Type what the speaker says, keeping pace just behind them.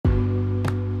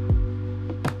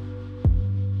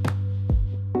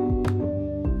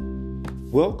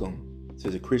Welcome to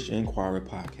the Christian Inquiry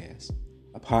Podcast,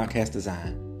 a podcast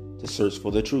designed to search for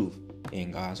the truth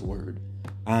in God's Word.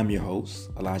 I'm your host,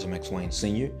 Elijah McSwain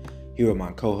Sr., here with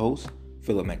my co-hosts,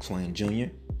 Philip McSwain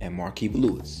Jr. and Marquise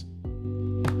Lewis.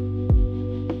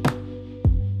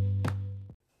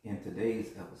 In today's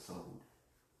episode,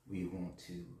 we want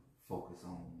to focus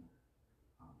on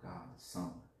God the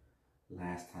Son.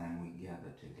 Last time we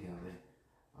gathered together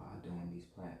during these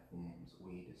platforms,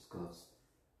 we discussed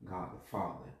God the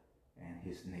Father and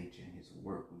his nature and his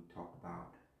work. We talked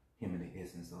about him in the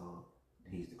essence of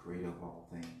he's the creator of all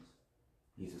things.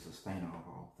 He's the sustainer of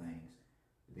all things.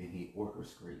 Then he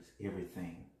orchestrates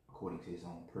everything according to his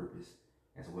own purpose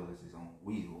as well as his own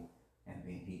will. And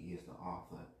then he is the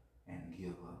author and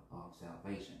giver of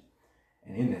salvation.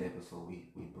 And in that episode, we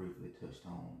briefly touched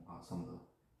on some of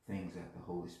the things that the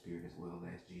Holy Spirit as well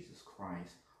as Jesus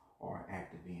Christ are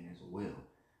active in as well.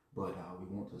 But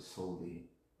we want to solely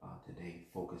today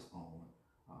focus on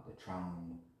the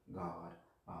Triune God,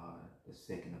 the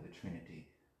second of the Trinity,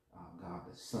 God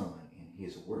the Son and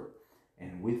his work.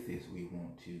 And with this, we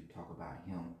want to talk about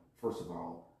him, first of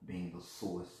all, being the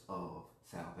source of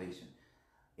salvation.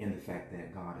 In the fact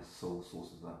that God is the sole source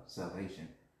of salvation,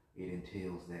 it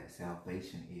entails that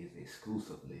salvation is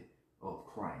exclusively of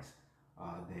Christ.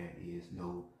 There is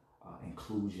no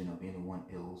inclusion of anyone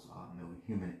else, no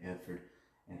human effort,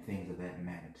 and things of that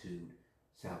magnitude.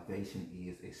 Salvation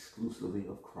is exclusively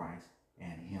of Christ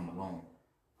and him alone.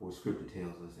 For Scripture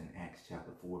tells us in Acts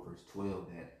chapter 4, verse 12,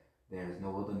 that there is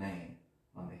no other name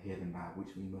under heaven by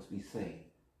which we must be saved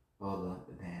other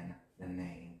than the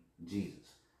name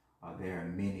Jesus. There are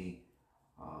many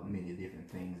different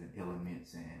things and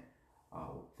elements and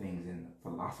things in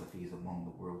philosophies among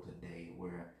the world today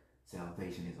where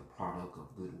salvation is a product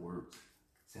of good works,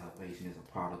 salvation is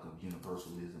a product of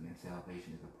universalism, and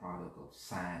salvation is a product of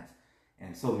science,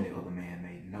 and so many other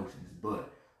man-made notions.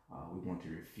 But we want to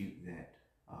refute that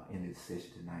in this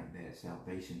session tonight, that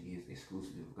salvation is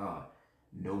exclusively of God.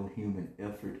 No human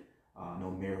effort, no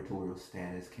meritorial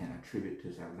status can attribute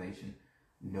to salvation.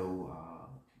 No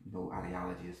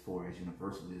ideology as far as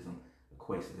universalism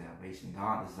equates to salvation.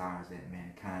 God desires that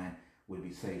mankind would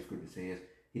be saved. Scripture says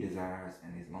he desires,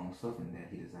 and is long suffering, that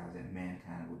he desires that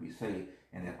mankind would be saved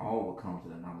and that all will come to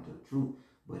the knowledge of the truth.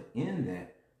 But in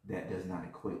that does not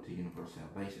equate to universal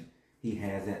salvation. He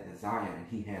has that desire, and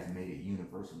he has made it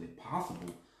universally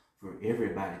possible for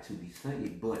everybody to be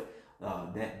saved. But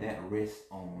that rests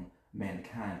on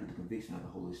mankind through the conviction of the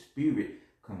Holy Spirit,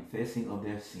 confessing of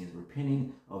their sins,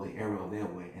 repenting of the error of their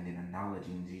way, and then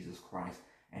acknowledging Jesus Christ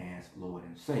as Lord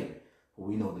and Savior. For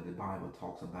we know that the Bible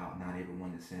talks about not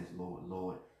everyone that says, Lord,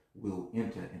 Lord, will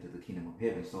enter into the kingdom of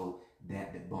heaven. So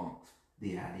that debunks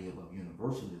the idea of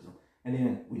universalism. And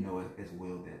then we know as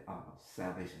well that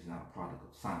salvation is not a product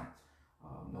of science.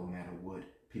 No matter what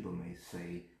people may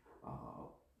say,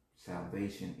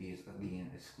 salvation is, again,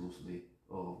 exclusively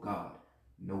of God.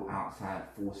 No outside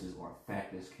forces or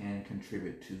factors can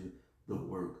contribute to the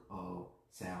work of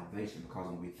salvation, because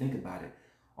when we think about it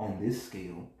on this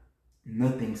scale,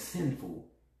 nothing sinful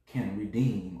can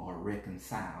redeem or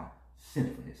reconcile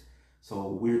sinfulness. So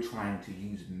we're trying to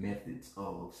use methods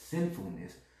of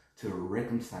sinfulness to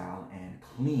reconcile and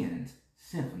cleanse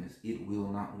sinfulness. It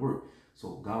will not work.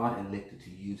 So God elected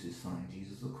to use his son,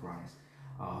 Jesus Christ,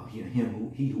 he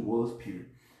who was pure,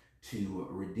 to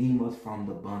redeem us from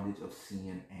the bondage of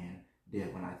sin and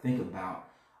death. When I think about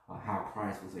how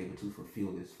Christ was able to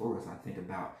fulfill this for us, I think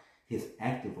about his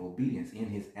active obedience.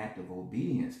 In his active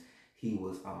obedience, he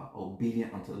was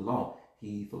obedient unto the law.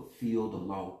 He fulfilled the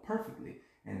law perfectly.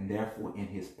 And therefore, in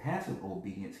his passive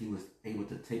obedience, he was able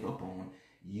to take upon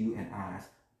you and I's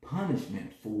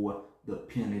punishment for the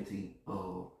penalty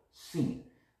of sin.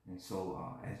 And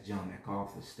so, as John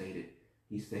MacArthur stated,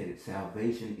 he stated,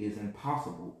 salvation is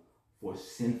impossible for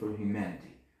sinful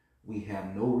humanity. We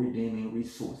have no redeeming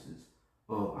resources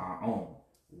of our own.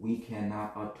 We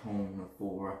cannot atone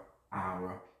for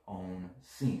our own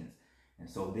sins. And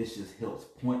so this just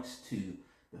points to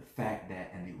the fact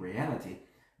that, and the reality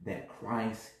that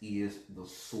Christ is the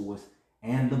source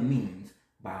and the means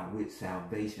by which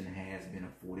salvation has been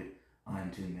afforded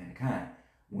unto mankind.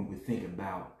 When we think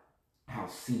about how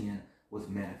sin was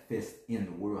manifest in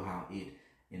the world, how it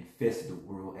infested the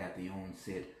world at the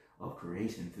onset of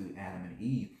creation through Adam and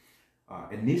Eve,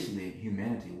 initially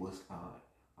humanity was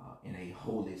in a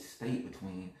holy state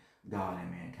between God and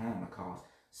mankind, because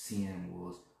sin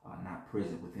was not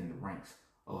present within the ranks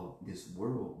of this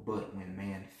world. But when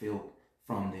man fell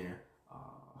from their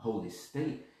holy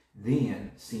state,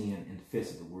 then sin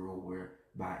infested the world,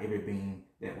 whereby every being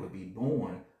that would be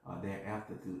born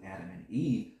thereafter through Adam and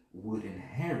Eve would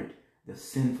inherit the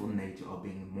sinful nature of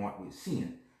being marked with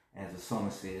sin. As the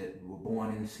psalmist said, we were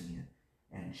born in sin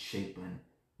and shapen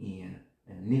in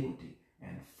iniquity.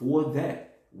 And for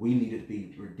that, we needed to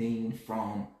be redeemed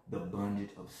from the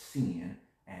bondage of sin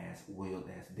as well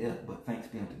as death. But thanks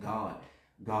be unto God,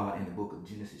 God in the book of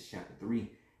Genesis chapter 3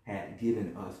 had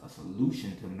given us a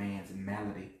solution to man's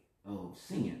malady of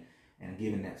sin. And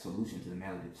given that solution to the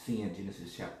malady of sin,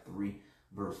 Genesis chapter 3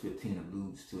 verse 15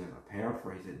 alludes to, as I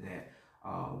paraphrase it, that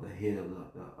the head of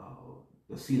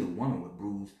the seed of woman would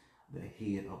bruise the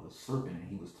head of the serpent. And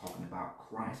he was talking about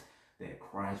Christ, that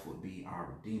Christ would be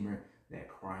our Redeemer, that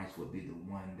Christ would be the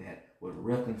one that would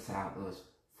reconcile us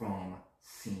from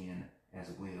sin as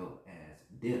well as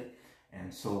death.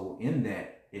 And so in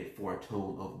that, it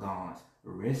foretold of God's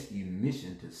rescue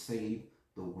mission to save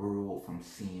the world from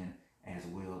sin as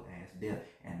well as death,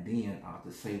 and then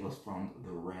to save us from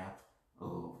the wrath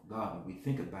of God. When we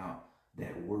think about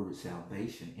that word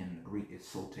salvation in the Greek,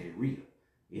 it's soteria.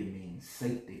 It means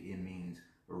safety. It means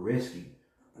rescue.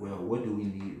 Well, what do we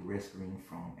need rescuing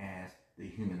from as the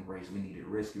human race? We needed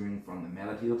rescuing from the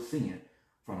malady of sin,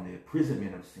 from the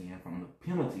imprisonment of sin, from the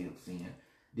penalty of sin.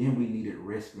 Then we needed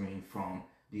rescuing from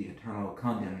the eternal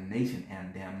condemnation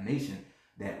and damnation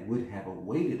that would have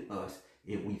awaited us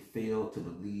if we failed to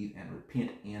believe and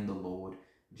repent in the Lord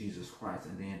Jesus Christ.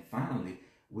 And then finally,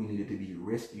 we needed to be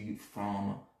rescued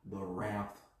from the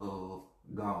wrath of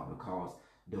God, because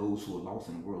those who are lost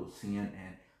in the world of sin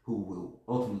and who will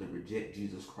ultimately reject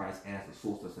Jesus Christ as the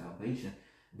source of salvation,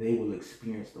 they will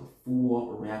experience the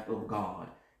full wrath of God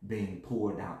being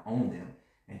poured out on them.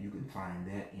 And you can find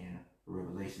that in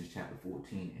Revelation chapter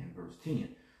 14 and verse 10.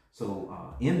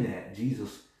 So in that,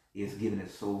 Jesus is given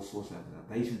his sole source of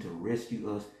salvation to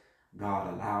rescue us.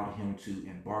 God allowed him to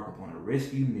embark upon a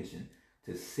rescue mission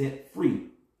to set free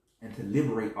and to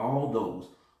liberate all those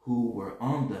who were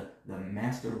under the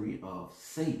mastery of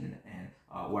Satan, and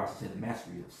I should say the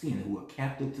mastery of sin, who were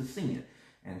captive to sin.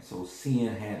 And so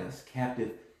sin had us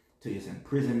captive to its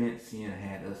imprisonment. Sin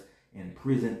had us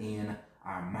imprisoned in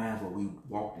our minds, where we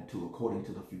walked into, according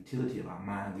to the futility of our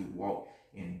mind, we walked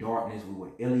in darkness. We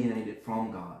were alienated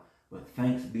from God. But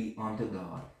thanks be unto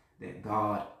God that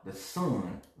God the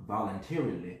Son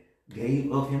voluntarily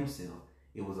gave of himself.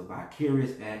 It was a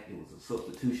vicarious act. It was a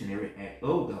substitutionary act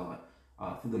of God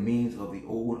through the means of the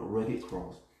old rugged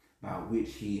cross, by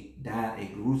which he died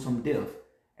a gruesome death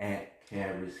at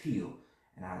Calvary's Hill.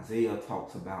 And Isaiah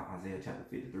chapter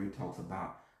 53 talks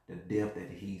about the death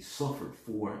that he suffered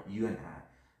for you and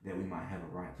I, that we might have a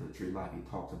right to the tree of life. He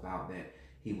talks about that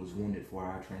he was wounded for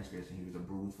our transgression, he was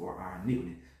bruised for our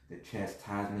iniquity. The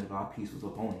chastisement of our peace was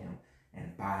upon him,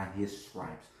 and by his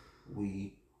stripes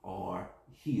we are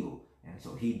healed. And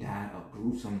so he died a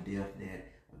gruesome death that,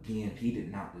 again, he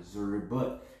did not deserve,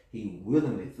 but he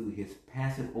willingly, through his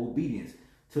passive obedience,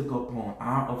 took upon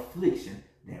our affliction,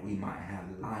 that we might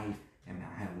have life, and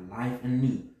might have life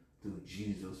anew through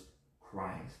Jesus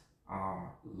Christ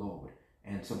our Lord.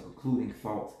 And some concluding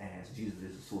thoughts, as Jesus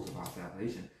is the source of our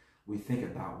salvation, we think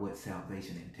about what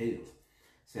salvation entails.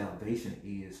 Salvation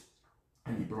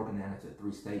can be broken down into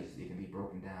three stages. It can be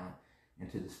broken down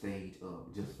into the stage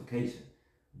of justification.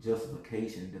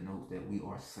 Justification denotes that we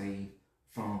are saved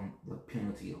from the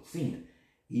penalty of sin.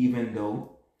 Even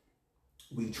though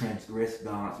we transgressed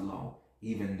God's law,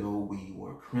 even though we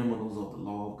were criminals of the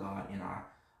law of God in our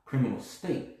criminal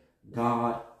state,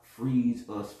 God frees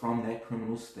us from that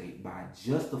criminal state by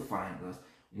justifying us.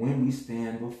 When we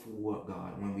stand before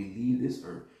God, when we leave this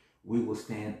earth, we will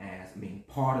stand as being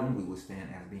pardoned. We will stand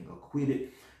as being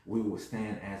acquitted. We will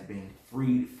stand as being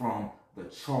freed from the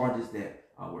charges that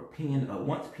were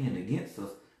once pinned against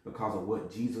us, because of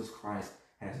what Jesus Christ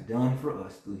has done for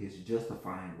us through his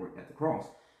justifying work at the cross.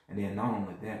 And then not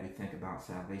only that, we think about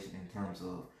salvation in terms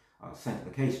of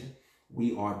sanctification.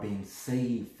 We are being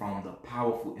saved from the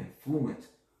powerful influence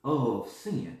of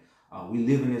sin. We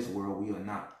live in this world. We are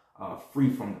not free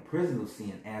from the presence of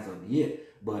sin as of yet,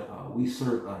 but we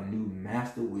serve a new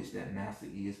master, which that master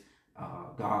is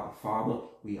God the Father.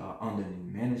 We are under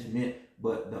new management,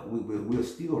 but we're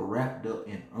still wrapped up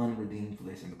in unredeemed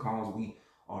flesh. And because we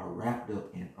are wrapped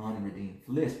up in unredeemed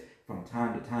flesh, from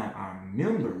time to time, our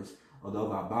members of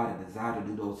our body desire to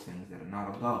do those things that are not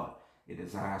of God. It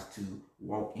desires to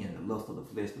walk in the lust of the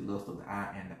flesh, the lust of the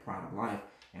eye, and the pride of life.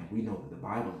 And we know that the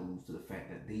Bible alludes to the fact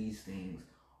that these things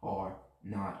are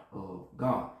not of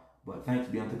God. But thanks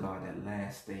be unto God, that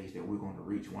last stage that we're going to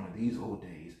reach one of these old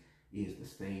days is the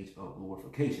stage of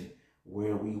glorification,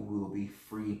 where we will be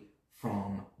free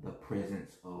from the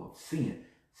presence of sin.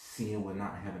 Sin will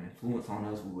not have an influence on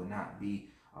us. We will not be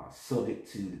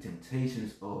subject to the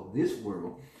temptations of this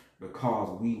world,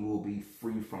 because we will be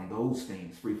free from those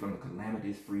things, free from the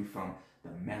calamities, free from the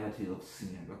malady of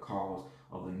sin, because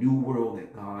of the new world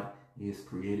that God is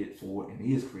created for and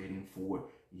is creating for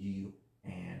you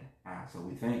and I. So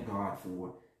we thank God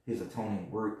for his atoning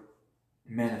work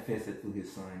manifested through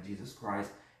his son, Jesus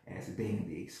Christ, as being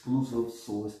the exclusive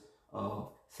source of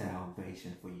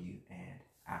salvation for you and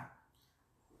I.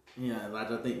 Yeah,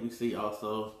 Elijah, I think we see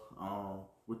also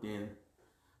within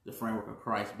the framework of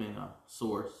Christ being a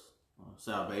source of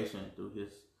salvation through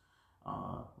his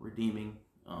redeeming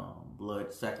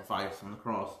blood sacrifice on the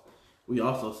cross. We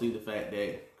also see the fact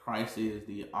that Christ is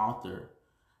the author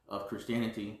of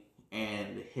Christianity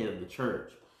and the head of the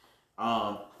church.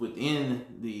 Within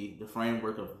the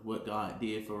framework of what God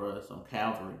did for us on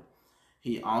Calvary,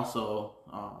 he also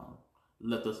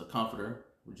left us a comforter,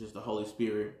 which is the Holy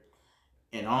Spirit.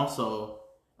 And also,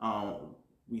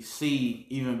 we see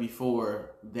even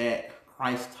before that,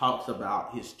 Christ talks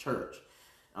about his church.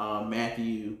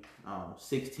 Matthew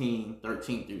 16,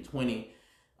 13 through 20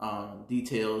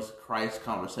 details Christ's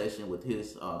conversation with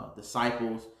his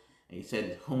disciples. And he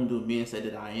said, "Whom do men say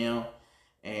that I am?"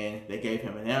 And they gave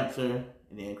him an answer.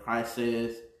 And then Christ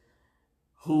says,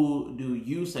 "Who do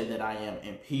you say that I am?"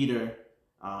 And Peter,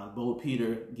 bold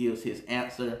Peter, gives his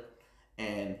answer.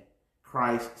 And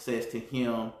Christ says to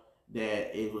him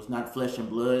that it was not flesh and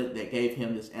blood that gave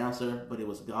him this answer, but it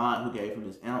was God who gave him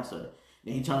this answer.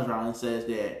 Then he turns around and says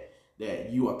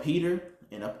that you are Peter,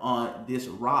 and upon this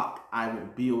rock I will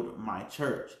build my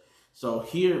church. So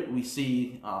here we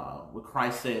see what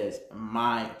Christ says,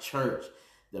 my church,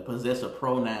 the possessive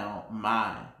pronoun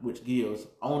my, which gives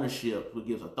ownership, which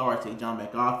gives authority. John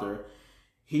MacArthur,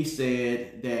 he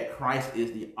said that Christ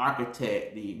is the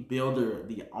architect, the builder,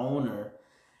 the owner.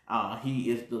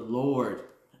 He is the Lord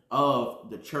of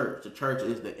the church. The church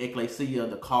is the ecclesia,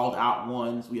 the called out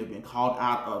ones. We have been called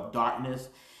out of darkness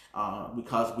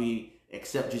because we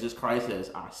accept Jesus Christ as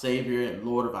our Savior and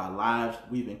Lord of our lives.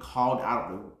 We've been called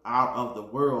out of the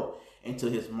world into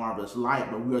his marvelous light,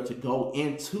 but we are to go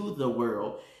into the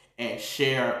world and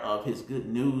share of his good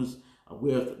news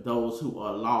with those who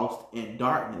are lost in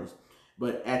darkness.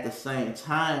 But at the same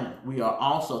time, we are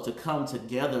also to come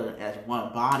together as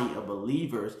one body of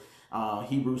believers.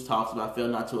 Hebrews talks about, "Fail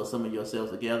not to assemble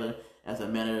yourselves together as a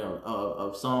manner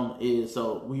of some is."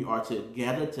 So we are to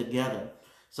gather together.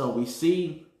 So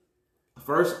we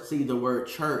first see the word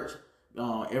church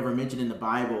ever mentioned in the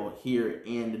Bible here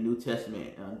in the New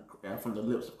Testament from the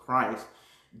lips of Christ.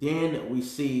 Then we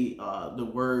see the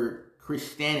word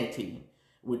Christianity,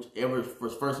 which ever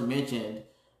was first mentioned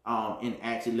in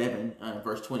Acts 11,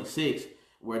 verse 26,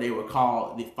 where they were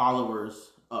called the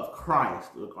followers of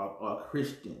Christ, or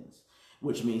Christians,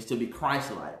 which means to be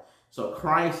Christ-like. So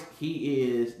Christ, he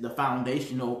is the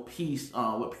foundational piece,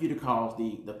 what Peter calls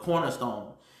the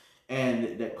cornerstone.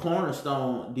 And the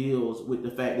cornerstone deals with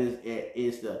the fact that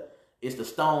it's the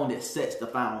stone that sets the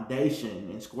foundation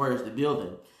and squares the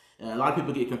building. And a lot of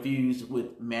people get confused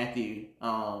with Matthew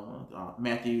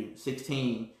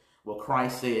 16, where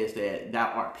Christ says that thou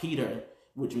art Peter,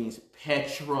 which means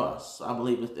Petros. I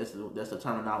believe that's the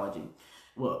terminology.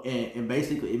 Well, and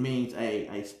basically it means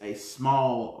a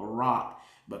small rock.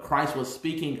 But Christ was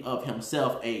speaking of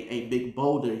himself, a big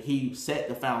boulder. He set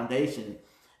the foundation,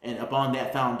 and upon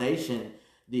that foundation,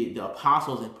 the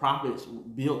apostles and prophets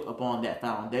built upon that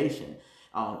foundation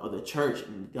of the church.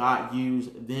 And God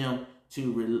used them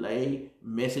to relay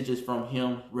messages from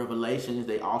him, revelations.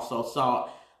 They also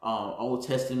sought Old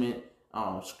Testament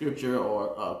scripture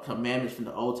or commandments from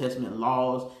the Old Testament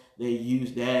laws. They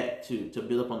used that to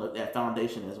build up on that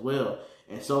foundation as well.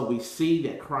 And so we see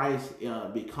that Christ,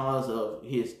 because of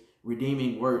his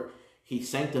redeeming work, he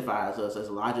sanctifies us, as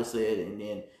Elijah said, and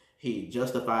then he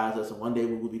justifies us, and one day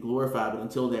we will be glorified. But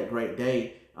until that great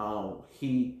day,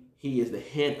 he is the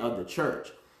head of the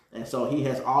church. And so he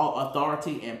has all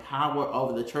authority and power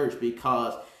over the church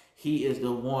because he is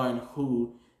the one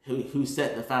who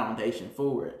set the foundation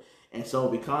for it. And so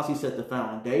because he set the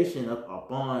foundation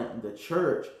upon the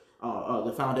church,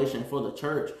 the foundation for the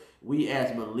church, we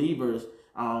as believers,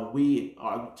 we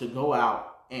are to go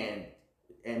out and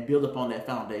build upon that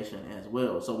foundation as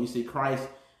well. So we see Christ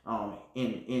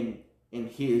in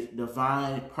his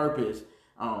divine purpose,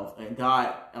 and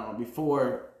God,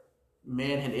 before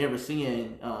man had ever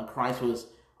sinned, Christ was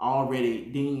already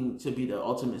deemed to be the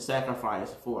ultimate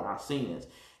sacrifice for our sins.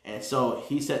 And so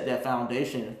he set that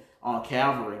foundation on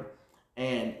Calvary,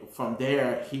 and from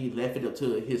there he left it up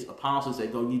to his apostles,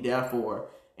 said, "Go ye therefore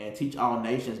and teach all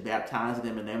nations, baptizing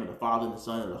them in the name of the Father and the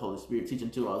Son and the Holy Spirit, teach them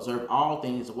to observe all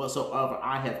things whatsoever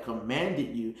I have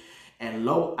commanded you. And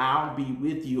lo, I'll be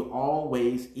with you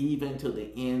always, even to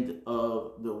the end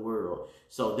of the world.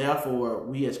 So therefore,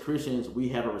 we as Christians, we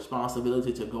have a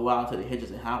responsibility to go out to the hedges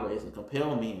and highways and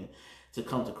compel men to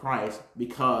come to Christ,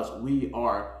 because we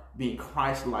are being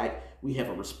Christ-like. We have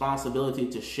a responsibility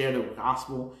to share the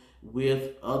gospel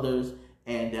with others,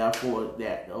 and therefore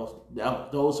that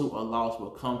those who are lost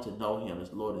will come to know him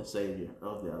as Lord and Savior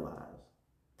of their lives.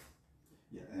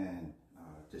 Yeah, and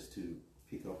just to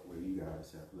pick up where you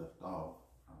guys have left off,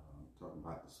 talking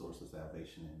about the source of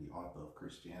salvation and the author of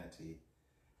Christianity,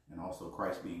 and also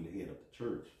Christ being the head of the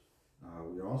church,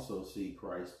 we also see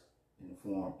Christ in the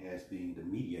form as being the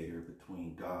mediator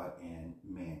between God and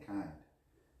mankind.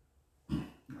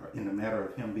 In the matter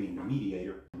of him being the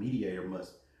mediator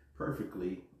must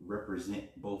perfectly represent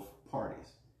both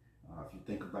parties. If you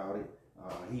think about it,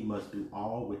 he must do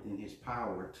all within his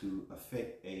power to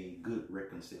effect a good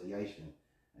reconciliation.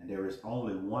 And there is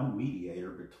only one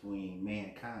mediator between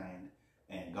mankind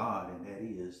and God, and that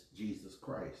is Jesus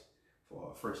Christ.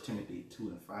 For 1 Timothy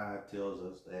 2:5 tells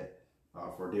us that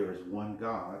for there is one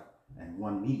God and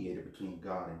one mediator between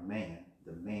God and man,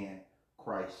 the man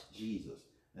Christ Jesus.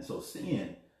 And so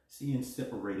sin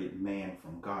separated man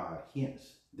from God.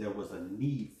 Hence, there was a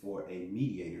need for a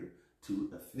mediator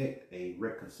to effect a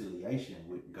reconciliation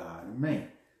with God and man.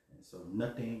 And so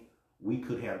nothing we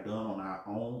could have done on our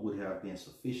own would have been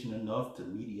sufficient enough to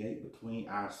mediate between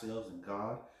ourselves and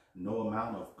God. No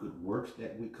amount of good works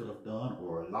that we could have done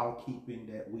or law keeping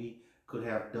that we could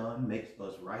have done makes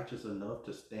us righteous enough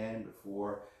to stand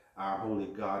before our holy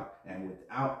God. And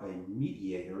without a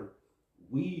mediator,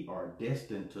 we are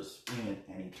destined to spend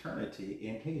an eternity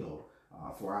in hell.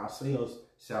 For ourselves,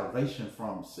 salvation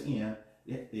from sin,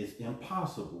 it is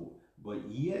impossible. But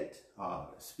yet,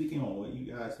 speaking on what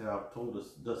you guys have told us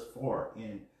thus far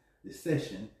in this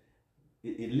session,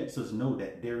 it lets us know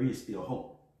that there is still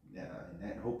hope. And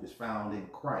that hope is found in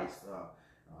Christ.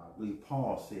 I believe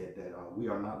Paul said that we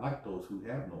are not like those who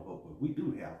have no hope, but we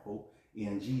do have hope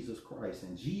in Jesus Christ.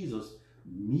 And Jesus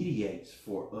mediates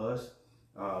for us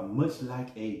much like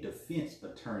a defense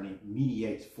attorney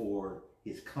mediates for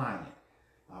his client.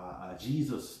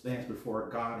 Jesus stands before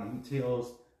God and he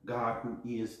tells God, who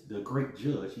is the great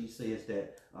judge, he says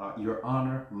that, Your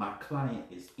Honor, my client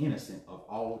is innocent of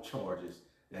all charges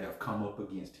that have come up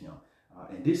against him.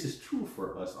 And this is true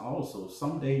for us also.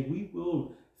 Someday we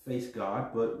will face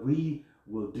God, but we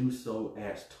will do so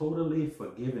as totally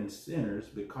forgiven sinners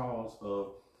because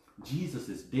of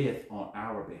Jesus' death on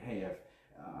our behalf.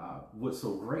 What's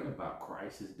so great about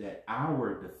Christ is that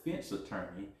our defense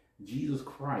attorney, Jesus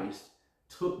Christ,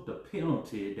 took the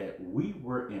penalty that we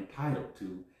were entitled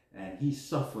to, and he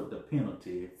suffered the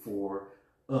penalty for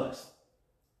us.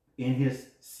 In his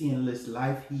sinless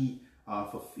life, he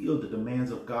fulfilled the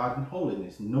demands of God in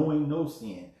holiness, knowing no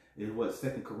sin. Is what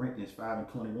 2 Corinthians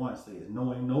 5:21 says.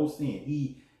 Knowing no sin,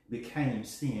 he became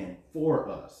sin for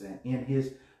us. And in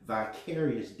his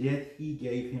vicarious death, he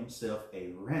gave himself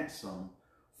a ransom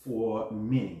for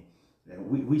many. And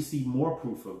we see more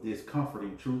proof of this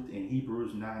comforting truth in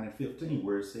Hebrews 9:15,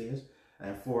 where it says,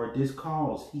 And for this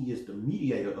cause he is the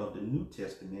mediator of the New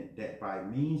Testament, that by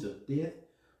means of death,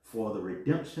 for the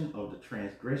redemption of the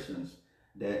transgressions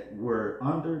that were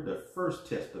under the first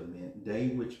testament, they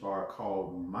which are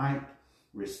called might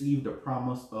receive the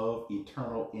promise of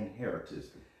eternal inheritance.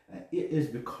 And it is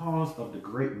because of the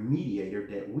great mediator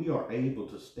that we are able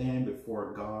to stand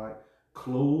before God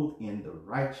clothed in the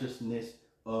righteousness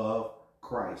of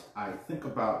Christ. I think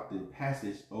about the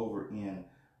passage over in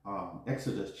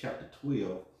Exodus chapter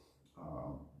 12,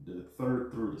 the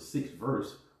 3rd through the 6th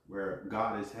verse, where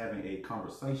God is having a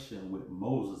conversation with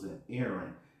Moses and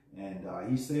Aaron. And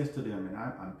he says to them, and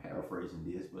I'm paraphrasing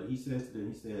this, but he says to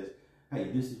them, he says, hey,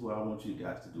 this is what I want you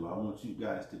guys to do. I want you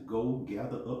guys to go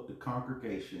gather up the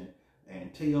congregation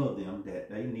and tell them that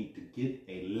they need to get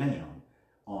a lamb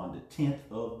on the 10th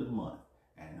of the month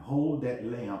and hold that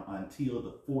lamb until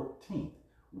the 14th,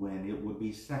 when it would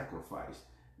be sacrificed.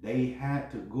 They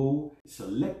had to go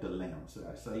select a lamb, so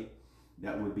I say,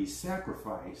 that would be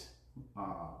sacrificed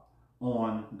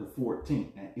on the 14th.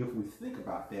 And if we think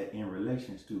about that in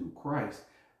relations to Christ,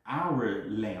 our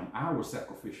lamb, our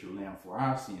sacrificial lamb for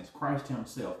our sins, Christ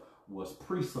himself was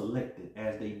pre-selected,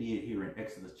 as they did here in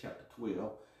Exodus chapter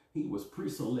 12. He was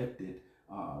pre-selected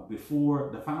before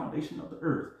the foundation of the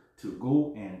earth to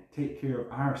go and take care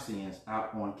of our sins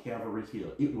out on Calvary's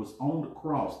Hill. It was on the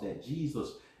cross that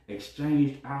Jesus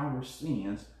exchanged our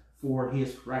sins for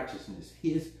his righteousness.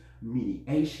 His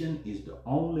mediation is the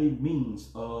only means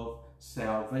of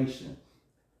salvation.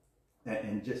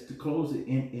 And just to close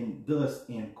it, thus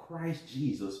in Christ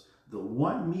Jesus, the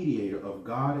one mediator of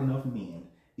God and of men,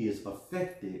 is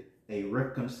effected a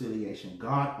reconciliation.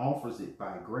 God offers it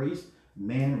by grace.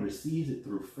 Man receives it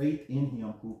through faith in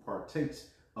him who partakes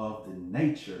of the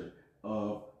nature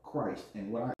of Christ.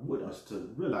 And what I want us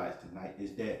to realize tonight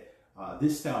is that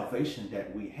this salvation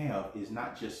that we have is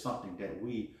not just something that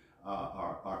we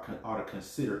are to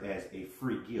consider as a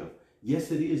free gift.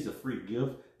 Yes, it is a free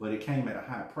gift, but it came at a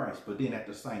high price. But then at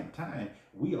the same time,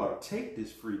 we ought to take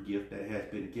this free gift that has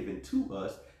been given to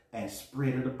us and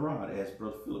spread it abroad. As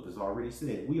Brother Philip has already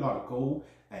said, we ought to go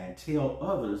and tell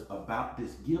others about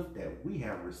this gift that we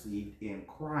have received in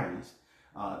Christ,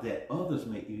 that others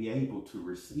may be able to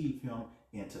receive him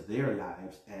into their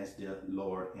lives as their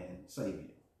Lord and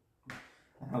Savior.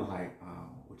 I like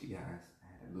what you guys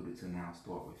had alluded to. Now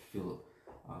start with Philip.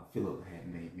 Philip had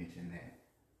made mention that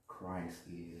Christ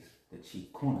is the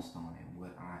chief cornerstone, and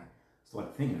what I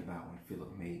started thinking about when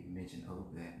Philip made mention of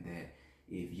that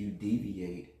if you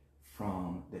deviate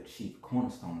from the chief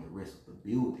cornerstone, the rest of the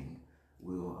building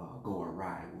will go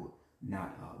awry, will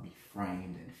not be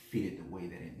framed and fitted the way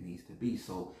that it needs to be.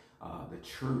 So the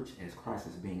church, as Christ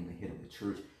is being the head of the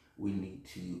church, we need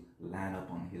to line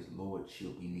up on his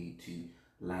lordship. We need to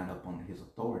line up on his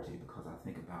authority, because I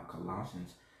think about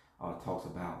Colossians talks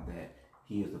about that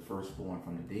he is the firstborn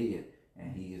from the dead,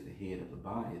 and he is the head of the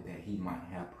body, that he might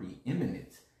have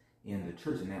preeminence in the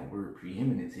church. And that word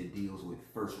preeminence, it deals with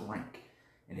first rank,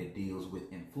 and it deals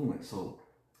with influence. So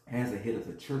as the head of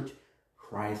the church,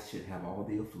 Christ should have all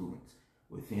the influence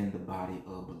within the body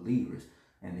of believers,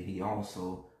 and he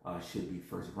also should be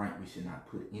first rank. We should not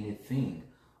put anything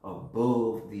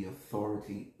above the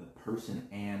authority, the person,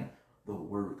 and the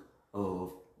work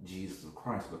of Jesus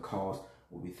Christ, because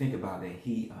when we think about that,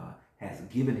 he has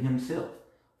given himself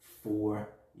for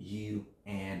you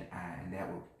and I, and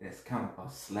that's kind of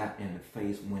a slap in the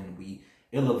face when we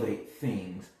elevate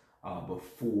things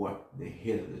before the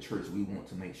head of the church. We want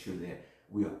to make sure that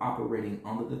we are operating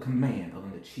under the command of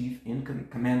the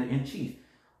commander-in-chief,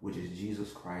 which is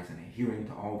Jesus Christ, and adhering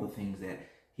to all the things that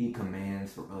he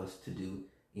commands for us to do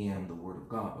in the Word of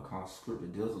God, because Scripture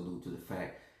does allude to the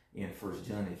fact in 1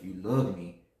 John, if you love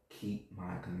me, keep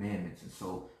my commandments. And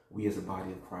so we as a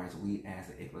body of Christ, we as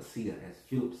the ecclesia, as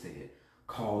Philip said,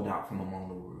 called out from among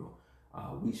the world,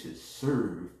 we should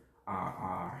serve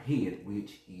our head,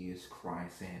 which is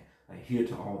Christ, and adhere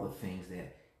to all the things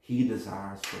that he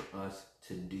desires for us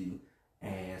to do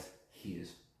as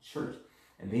his church.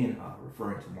 And then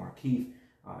referring to Markeith,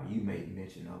 you made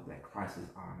mention of that Christ is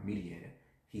our mediator.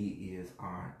 He is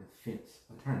our defense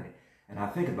attorney. And I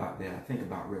think about that. I think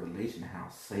about Revelation, how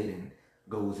Satan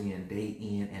goes in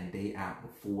and day out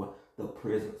before the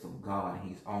presence of God.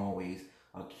 He's always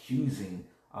accusing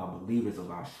believers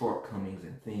of our shortcomings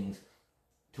and things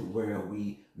to where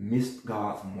we miss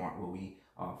God's mark, where we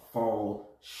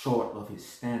fall short of his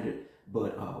standard.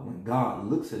 But when God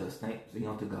looks at us, thanks be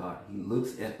unto God, he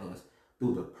looks at us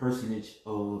through the personage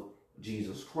of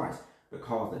Jesus Christ,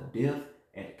 because the death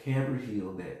at Calvary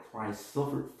Hill that Christ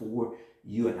suffered for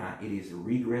you and I, it is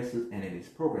regressive and it is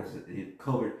progressive. It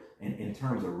covered, and in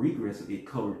terms of regressive, it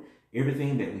covered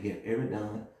everything that we have ever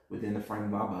done within the frame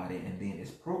of our body, and then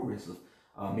it's progressive,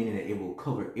 meaning that it will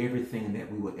cover everything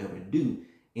that we will ever do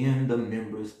in the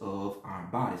members of our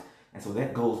bodies. And so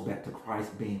that goes back to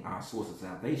Christ being our source of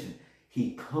salvation.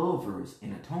 He covers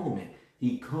in atonement.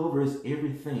 He covers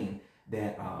everything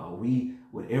that we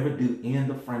would ever do in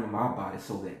the frame of our body,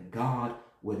 so that God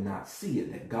would not see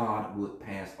it, that God would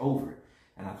pass over it.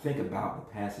 And I think about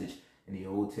the passage in the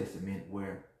Old Testament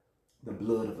where the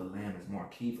blood of the lamb, as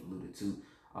Markeith alluded to,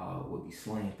 would be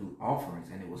slain through offerings,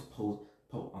 and it was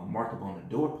marked upon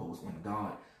the doorpost when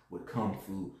God would come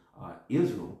through he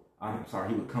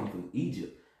would come through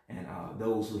Egypt, and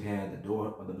those who had the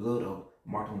blood of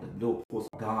marked on the doorpost,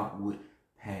 God would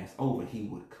pass over. He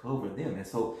would cover them. And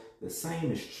so the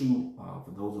same is true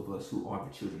for those of us who are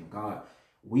the children of God.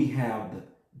 We have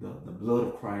the blood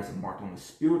of Christ marked on the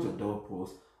spiritual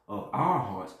doorpost of our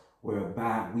hearts,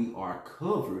 whereby we are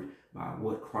covered by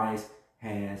what Christ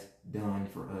has done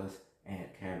for us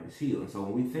at Calvary's Hill. And so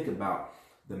when we think about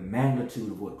the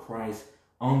magnitude of what Christ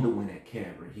underwent at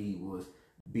Calvary, he was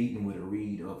beaten with a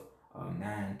reed of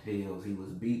 9 tails. He was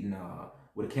beaten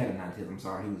with a cat of 9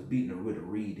 tails. He was beaten with a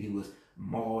reed. He was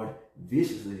marred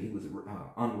viciously. He was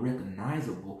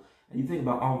unrecognizable. And you think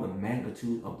about all the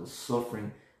magnitude of the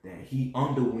suffering that he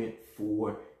underwent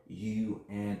for you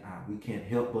and I. We can't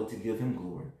help but to give him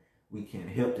glory. We can't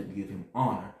help to give him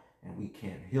honor. And we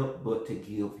can't help but to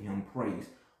give him praise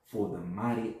for the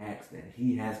mighty acts that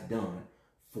he has done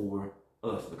for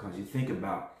us. Because you think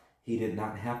about, he did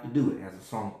not have to do it, as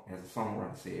a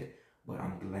songwriter said, but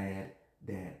I'm glad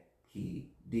that he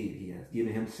did. He has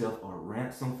given himself a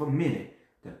ransom for many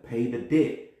to pay the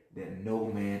debt that no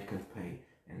man can pay.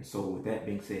 And so with that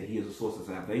being said, he is the source of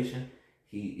salvation.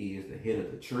 He is the head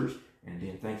of the church. And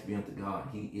then thanks be unto God,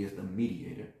 he is the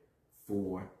mediator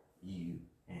for you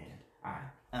and I.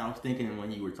 And I was thinking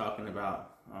when you were talking about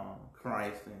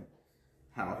Christ and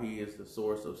how he is the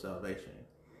source of salvation,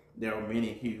 there are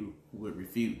many who would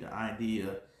refute the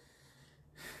idea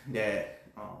that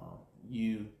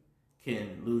you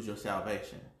can lose your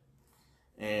salvation.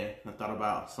 And I thought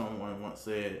about someone once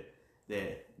said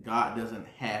that God doesn't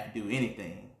have to do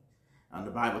anything.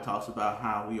 The Bible talks about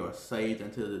how we are saved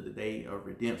until the day of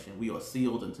redemption. We are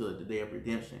sealed until the day of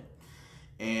redemption.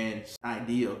 And the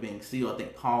idea of being sealed, I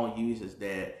think Paul uses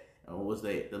that was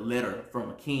the letter from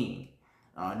a king.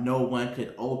 No one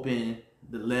could open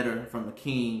the letter from the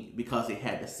king because it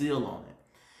had the seal on it.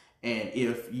 And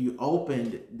if you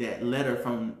opened that letter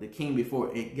from the king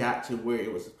before it got to where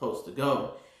it was supposed to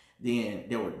go, then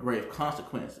there were grave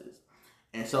consequences.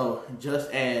 And so just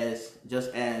as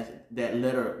that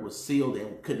letter was sealed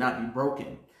and could not be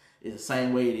broken, it's the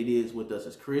same way it is with us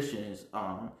as Christians.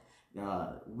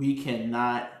 We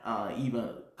cannot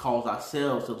even cause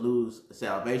ourselves to lose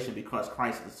salvation because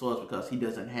Christ is the source, because he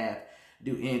doesn't have to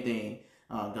do anything.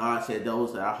 God said,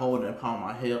 those that I hold in the palm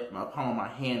of my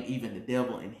hand, even the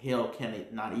devil in hell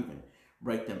cannot even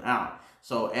break them out.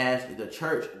 So as the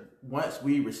church, once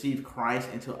we receive Christ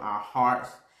into our hearts,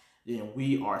 then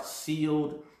we are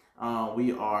sealed,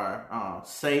 we are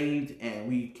saved, and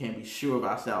we can be sure of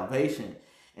our salvation.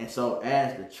 And so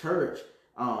as the church,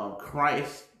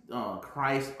 Christ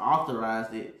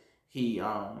authorized it. He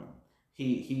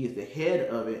is the head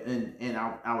of it. And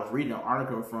I was reading an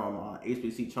article from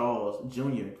HBC Charles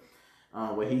Jr.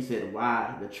 Where he said,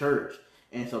 why the church?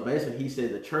 And so basically he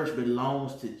said the church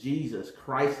belongs to Jesus.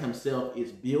 Christ himself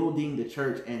is building the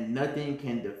church, and nothing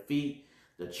can defeat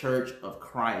the church of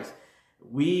Christ.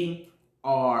 We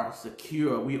are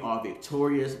secure. We are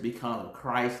victorious because of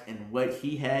Christ and what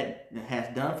he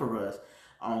has done for us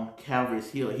on Calvary's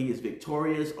Hill. He is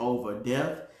victorious over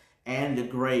death and the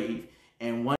grave.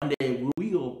 And one day we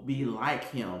will be like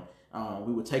him.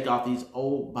 We will take off these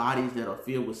old bodies that are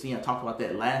filled with sin. I talked about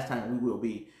that last time. We will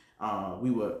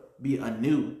be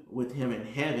anew with him in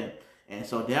heaven. And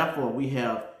so therefore we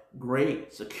have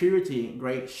great security,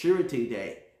 great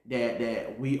surety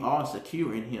that we are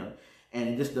secure in him.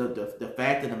 And just the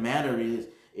fact of the matter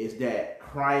is that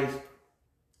Christ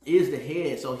is the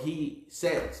head, so he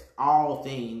sets all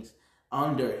things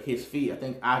under his feet. I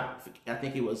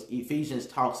think it was Ephesians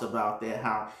talks about that,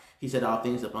 how he set all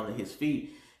things up under his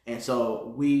feet. And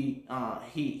so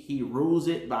he rules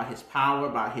it by his power,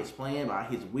 by his plan, by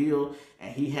his will,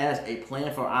 and he has a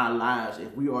plan for our lives.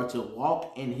 If we are to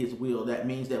walk in his will, that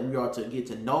means that we are to get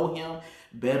to know him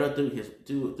better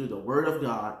through the word of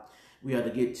God. We are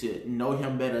to get to know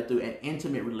him better through an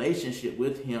intimate relationship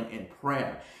with him in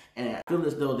prayer. And I feel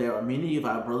as though there are many of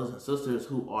our brothers and sisters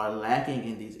who are lacking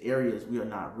in these areas. We are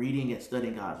not reading and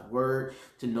studying God's word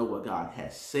to know what God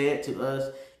has said to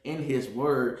us in his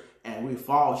word, and we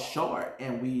fall short,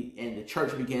 and the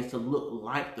church begins to look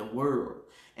like the world.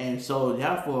 And so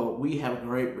therefore we have a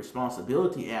great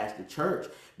responsibility as the church,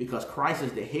 because Christ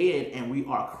is the head and we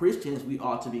are Christians. We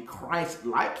are to be Christ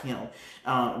like him.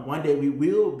 One day we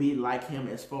will be like him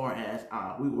as far as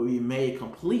we will be made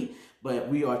complete, but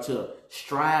we are to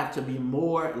strive to be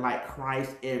more like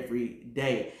Christ every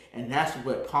day. And that's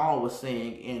what Paul was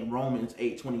saying in Romans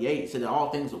 8:28. He said that all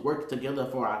things will work together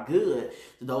for our good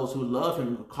to those who love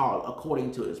him, who called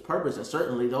according to his purpose. And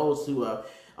certainly those who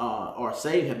are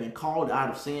saved have been called out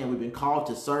of sin. We've been called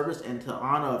to service and to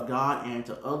honor of God and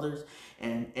to others.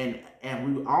 And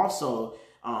we also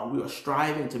we are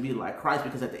striving to be like Christ,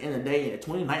 because at the end of the day, in the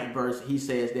 29th verse, he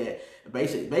says that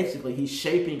basically he's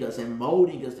shaping us and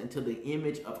molding us into the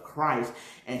image of Christ.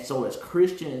 And so as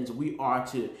Christians, we are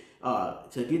to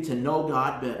get to know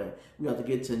God better. We have to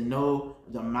get to know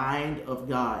the mind of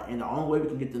God. And the only way we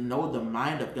can get to know the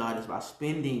mind of God is by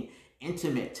spending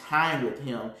intimate time with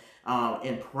him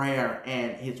in prayer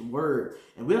and his word.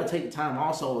 And we'll take the time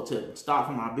also to stop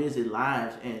from our busy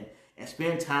lives and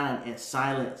spend time in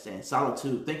silence and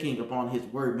solitude, thinking upon his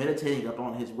word, meditating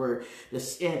upon his word,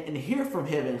 and hear from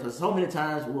heaven. Because so many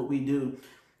times what we do,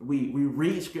 we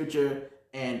read scripture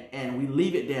and we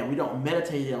leave it there. We don't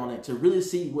meditate on it to really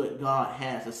see what God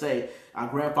has to say. Our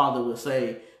grandfather would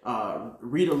say,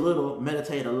 read a little,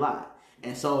 meditate a lot.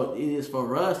 And so it is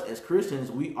for us as Christians,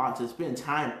 we ought to spend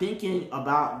time thinking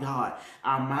about God.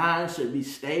 Our minds should be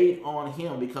stayed on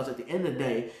him, because at the end of the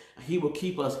day, he will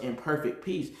keep us in perfect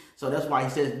peace. So that's why he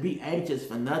says, be anxious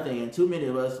for nothing. And too many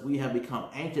of us, we have become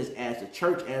anxious as the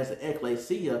church, as the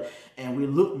ecclesia, and we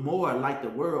look more like the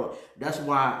world. That's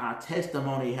why our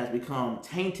testimony has become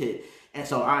tainted. And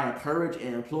so I encourage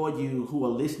and implore you who are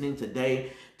listening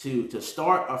today to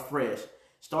start afresh,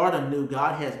 start anew.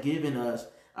 God has given us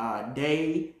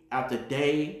day after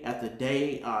day after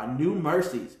day new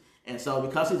mercies. And so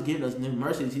because he's given us new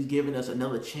mercies, he's given us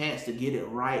another chance to get it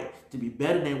right, to be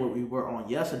better than what we were on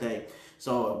yesterday.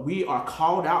 So we are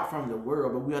called out from the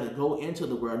world, but we are to go into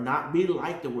the world, not be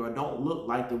like the world, don't look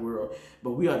like the world,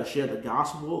 but we are to share the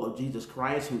gospel of Jesus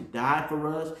Christ, who died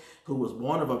for us, who was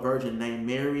born of a virgin named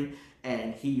Mary,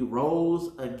 and he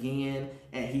rose again,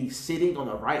 and he's sitting on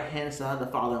the right hand side of the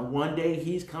Father. And one day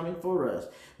he's coming for us.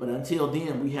 But until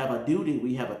then, we have a duty,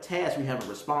 we have a task, we have a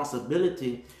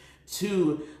responsibility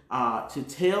to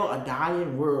tell a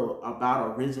dying world about a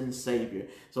risen Savior.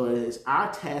 So it is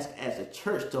our task as a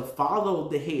church to follow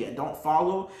the head. Don't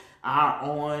follow our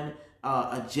own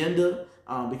agenda,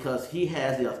 because he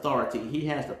has the authority. He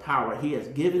has the power. He has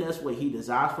given us what he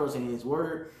desires for us in his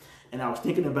word. And I was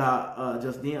thinking about,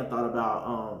 just then I thought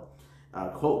about a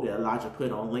quote that Elijah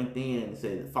put on LinkedIn. It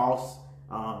said, false,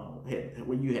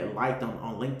 when you had liked them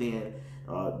on LinkedIn,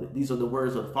 these are the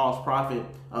words of the false prophet.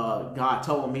 God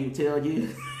told me to tell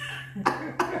you.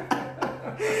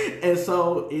 And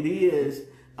so it is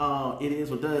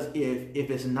with us. If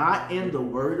it's not in the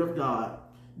word of God,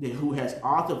 then who has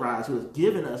authorized, who has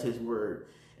given us his word,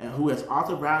 and who has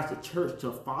authorized the church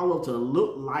to follow, to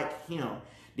look like him,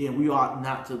 then we ought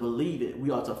not to believe it. We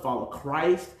ought to follow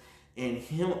Christ and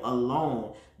him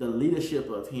alone, the leadership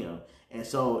of him. And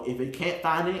so if we can't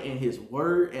find it in his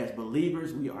word, as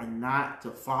believers, we are not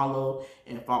to follow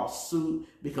and follow suit,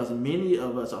 because many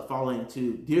of us are following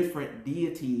to different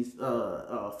deities,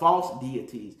 false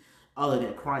deities other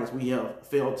than Christ. We have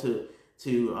failed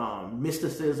to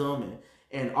mysticism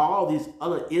and all these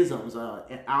other isms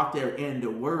out there in the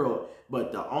world.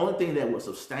 But the only thing that will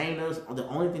sustain us, or the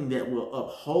only thing that will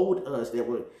uphold us, that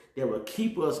will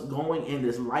keep us going in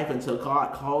this life until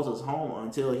God calls us home, or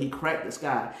until he cracked the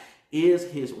sky, is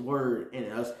his word,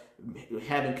 and us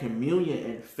having communion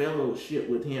and fellowship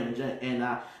with him. And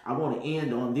I want to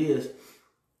end on this.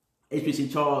 H.B.C.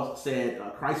 Charles said,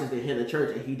 Christ is the head of the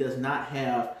church, and he does not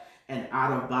have an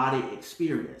out-of-body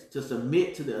experience. To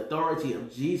submit to the authority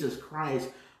of Jesus Christ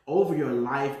over your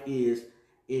life is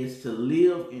to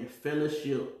live in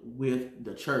fellowship with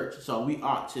the church. So we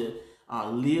ought to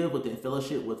live within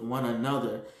fellowship with one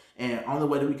another. And only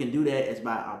way that we can do that is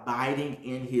by abiding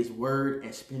in his word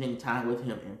and spending time with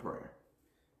him in prayer.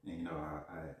 And you know,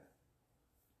 I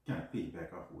kind of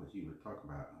piggyback off of what you were talking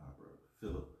about, Brother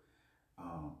Philip,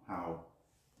 how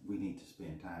we need to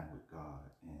spend time with God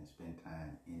and spend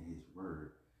time in his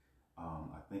word.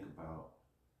 I think about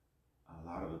a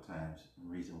lot of the times the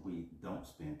reason we don't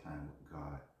spend time with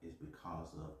God is because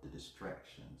of the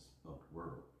distractions of the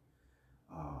world.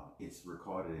 It's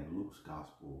recorded in Luke's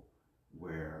gospel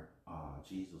where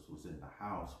Jesus was in the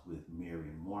house with Mary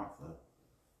and Martha,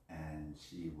 and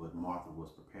Martha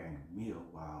was preparing a meal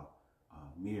while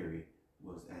Mary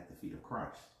was at the feet of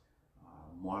Christ.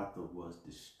 Martha was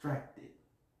distracted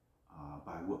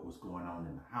by what was going on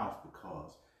in the house,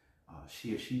 because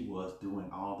she was doing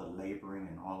all the laboring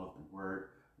and all of the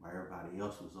work while everybody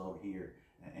else was over here.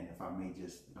 And if I may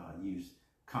just use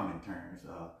common terms,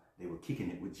 they were kicking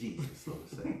it with Jesus, so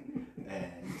to say.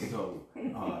 And so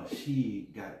she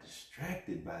got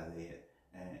distracted by that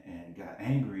and got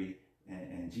angry.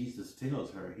 And Jesus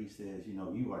tells her, he says, you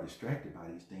know, you are distracted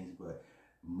by these things, but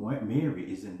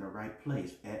Mary is in the right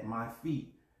place at my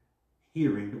feet,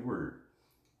 hearing the word.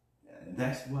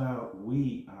 That's why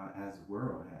we, as a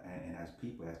world and as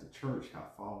people, as the church,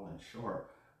 have fallen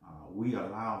short. We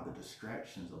allow the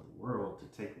distractions of the world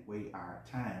to take away our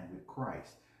time with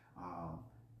Christ.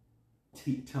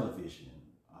 Television,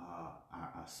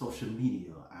 our social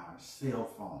media, our cell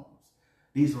phones.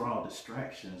 These are all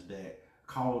distractions that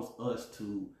cause us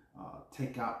to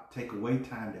take away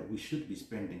time that we should be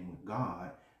spending with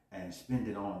God and spend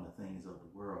it on the things of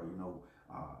the world. You know,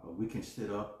 we can sit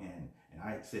up and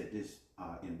I said this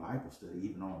in Bible study,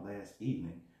 even on last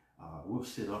evening, we'll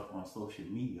sit up on social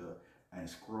media and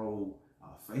scroll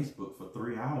Facebook for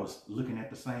 3 hours looking at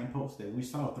the same post that we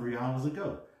saw 3 hours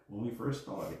ago when we first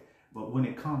started. But when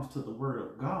it comes to the word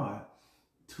of God,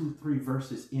 2-3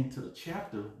 verses into the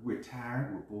chapter, we're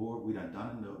tired, we're bored, we done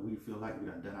enough, we feel like we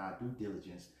done our due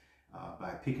diligence,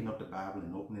 by picking up the Bible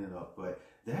and opening it up. But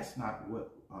that's not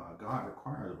what God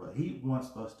requires of us. He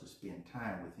wants us to spend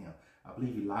time with him. I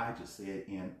believe Elijah said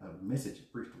in a message he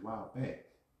preached a while back,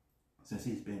 since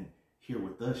he's been here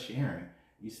with us sharing,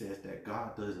 he says that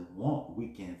God doesn't want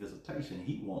weekend visitation.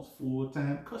 He wants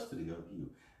full-time custody of you.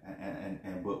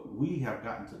 But we have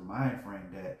gotten to the mind frame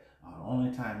that the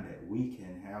only time that we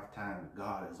can have time with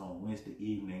God is on Wednesday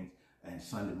evenings and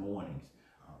Sunday mornings.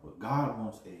 But God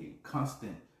wants a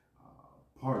constant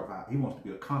he wants to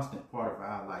be a constant part of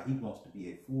our life. He wants to be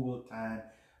a full-time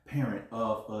parent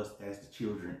of us as the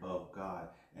children of God.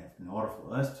 And in order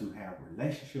for us to have a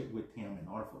relationship with him, in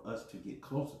order for us to get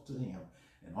closer to him,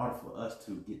 in order for us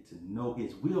to get to know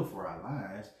his will for our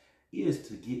lives, is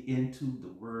to get into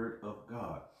the word of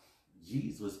God.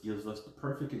 Jesus gives us the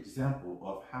perfect example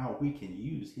of how we can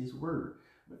use his word,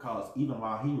 because even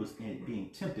while he was being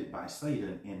tempted by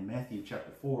Satan in Matthew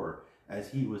chapter 4,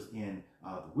 as he was in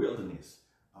the wilderness,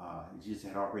 Jesus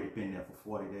had already been there for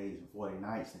 40 days and 40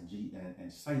 nights,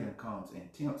 and Satan comes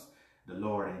and tempts the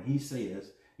Lord, and he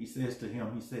says to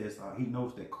him, he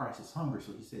knows that Christ is hungry,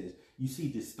 so he says, you see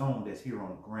this stone that's here on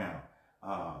the ground,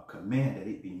 command that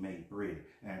it be made bread.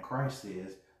 And Christ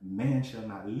says, man shall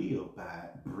not live by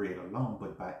bread alone,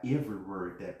 but by every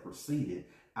word that proceeded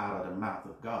out of the mouth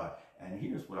of God. And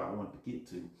here's what I want to get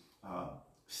to.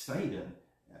 Satan,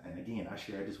 and again, I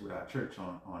shared this with our church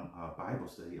on Bible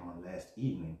study on last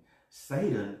evening.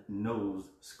 Satan knows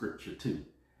scripture too.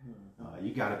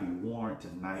 You got to be warned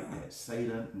tonight that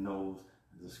Satan knows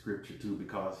the scripture too,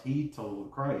 because he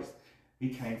told Christ, he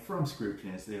came from scripture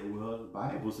and said, well, the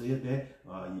Bible says that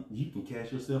you can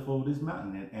cast yourself over this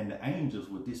mountain and the angels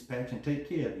will dispatch and take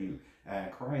care of you.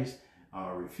 And Christ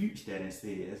refutes that and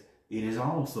says, it is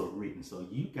also written. So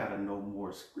you got to know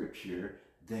more scripture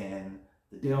than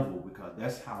the devil, because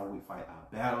that's how we fight our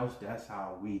battles. That's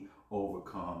how we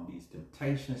overcome these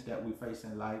temptations that we face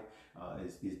in life,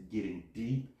 is getting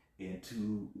deep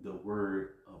into the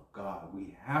word of God.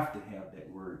 We have to have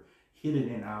that word hidden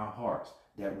in our hearts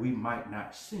that we might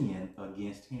not sin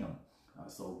against him.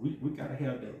 So we got to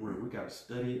have that word. We got to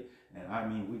study it. And I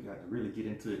mean, we got to really get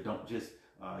into it. Don't just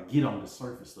get on the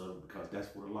surface of it, because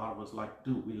that's what a lot of us like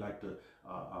to do. We like to,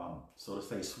 so to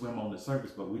say, swim on the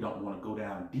surface, but we don't want to go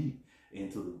down deep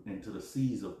into the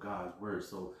seas of God's word.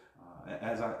 So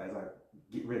as I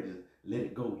get ready to let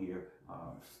it go here,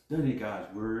 study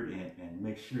God's word and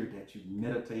make sure that you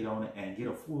meditate on it and get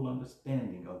a full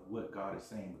understanding of what God is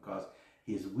saying, because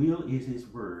his will is his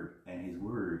word and his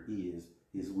word is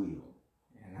his will.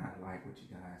 And I like what you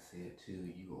guys said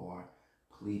too. You are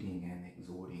pleading and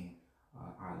exhorting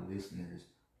our listeners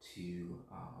to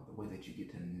the way that you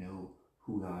get to know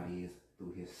who God is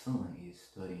through his son is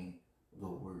studying the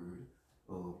word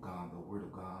of God. The word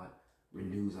of God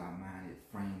renews our mind, it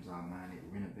frames our mind, it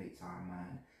renovates our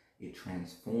mind, it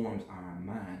transforms our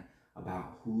mind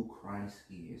about who Christ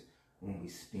is when we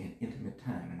spend intimate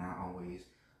time. And I always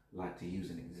like to use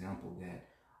an example that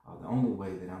the only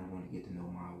way that I'm going to get to know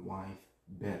my wife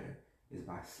better is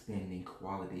by spending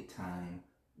quality time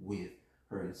with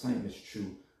her. And the same is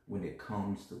true when it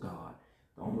comes to God.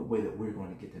 The only way that we're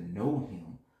going to get to know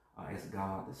him as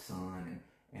God the Son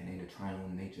and in the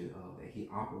triune nature that he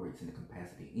operates in the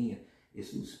capacity in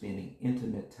is through spending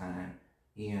intimate time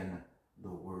in the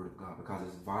word of God, because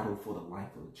it's vital for the life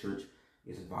of the church.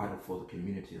 It's vital for the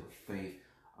community of faith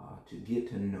to get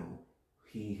to know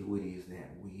he who it is that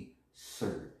we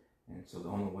serve. And so the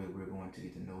only way we're going to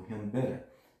get to know him better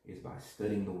is by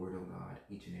studying the word of God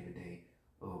each and every day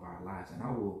of our lives. And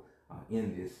I will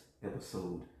end this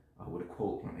episode with a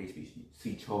quote from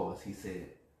H.B.C. Charles. He said,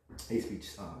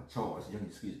 Charles Young,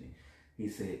 he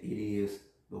said, it is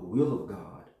the will of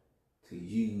God to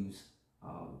use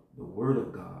the word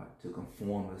of God to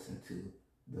conform us into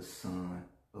the Son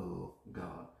of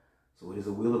God. So it is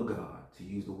the will of God to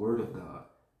use the word of God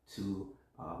to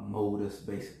mold us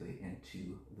basically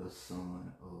into the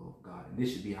Son of God. And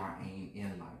this should be our aim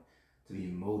in life, to be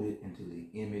molded into the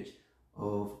image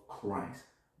of Christ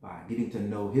by getting to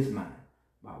know his mind,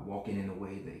 by walking in the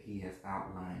way that he has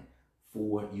outlined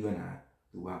for you and I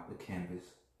throughout the canvas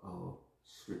of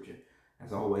Scripture.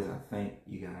 As always, I thank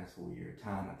you guys for your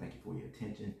time. I thank you for your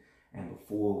attention. And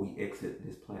before we exit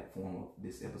this platform of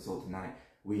this episode tonight,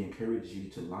 we encourage you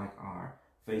to like our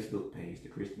Facebook page, the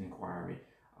Christian Inquiry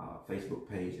Facebook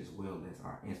page, as well as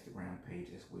our Instagram page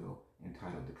as well,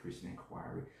 entitled the Christian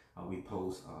Inquiry. We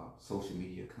post social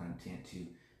media content to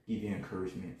give you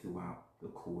encouragement throughout the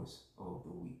course of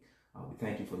the week. We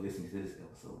thank you for listening to this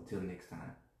episode. Until next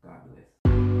time, God bless.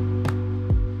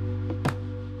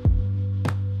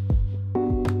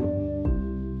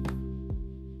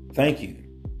 Thank you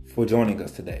for joining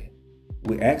us today.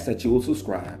 We ask that you will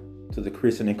subscribe to the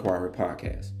Christian Inquiry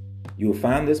Podcast. You will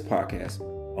find this podcast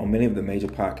on many of the major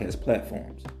podcast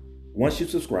platforms. Once you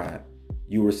subscribe,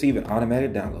 you will receive an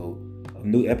automatic download of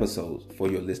new episodes for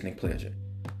your listening pleasure.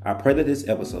 I pray that this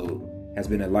episode has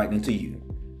been enlightening to you.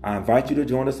 I invite you to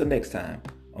join us the next time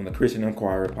on the Christian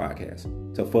Inquiry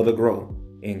Podcast to further grow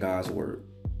in God's Word.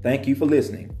 Thank you for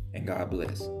listening, and God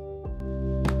bless.